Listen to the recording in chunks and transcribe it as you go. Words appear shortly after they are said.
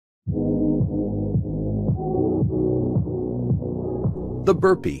The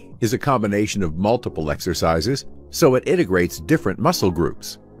burpee is a combination of multiple exercises, so it integrates different muscle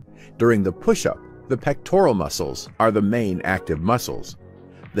groups. During the push-up, the pectoral muscles are the main active muscles.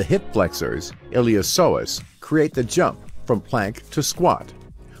 The hip flexors, iliopsoas, create the jump from plank to squat,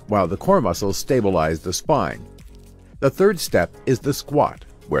 while the core muscles stabilize the spine. The third step is the squat,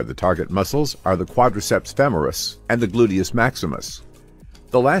 where the target muscles are the quadriceps femoris and the gluteus maximus.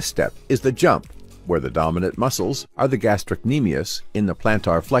 The last step is the jump, where the dominant muscles are the gastrocnemius in the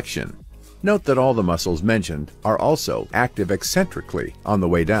plantar flexion. Note that all the muscles mentioned are also active eccentrically on the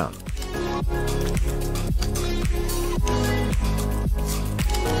way down.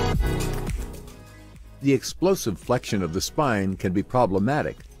 The explosive flexion of the spine can be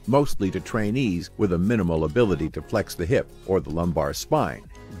problematic, mostly to trainees with a minimal ability to flex the hip or the lumbar spine,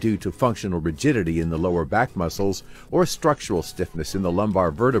 due to functional rigidity in the lower back muscles or structural stiffness in the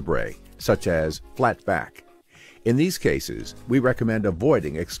lumbar vertebrae, such as flat back. In these cases, we recommend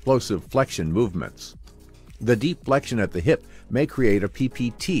avoiding explosive flexion movements. The deep flexion at the hip may create a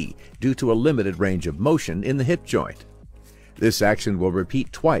PPT due to a limited range of motion in the hip joint. This action will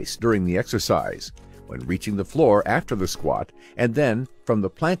repeat twice during the exercise, when reaching the floor after the squat, and then from the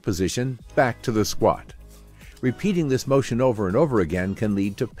plank position back to the squat. Repeating this motion over and over again can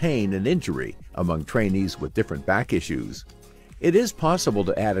lead to pain and injury among trainees with different back issues. It is possible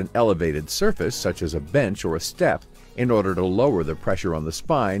to add an elevated surface, such as a bench or a step, in order to lower the pressure on the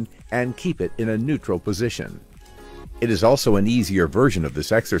spine and keep it in a neutral position. It is also an easier version of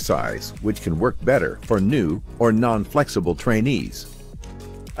this exercise, which can work better for new or non-flexible trainees.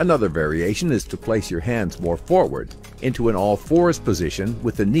 Another variation is to place your hands more forward into an all-fours position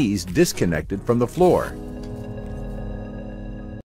with the knees disconnected from the floor.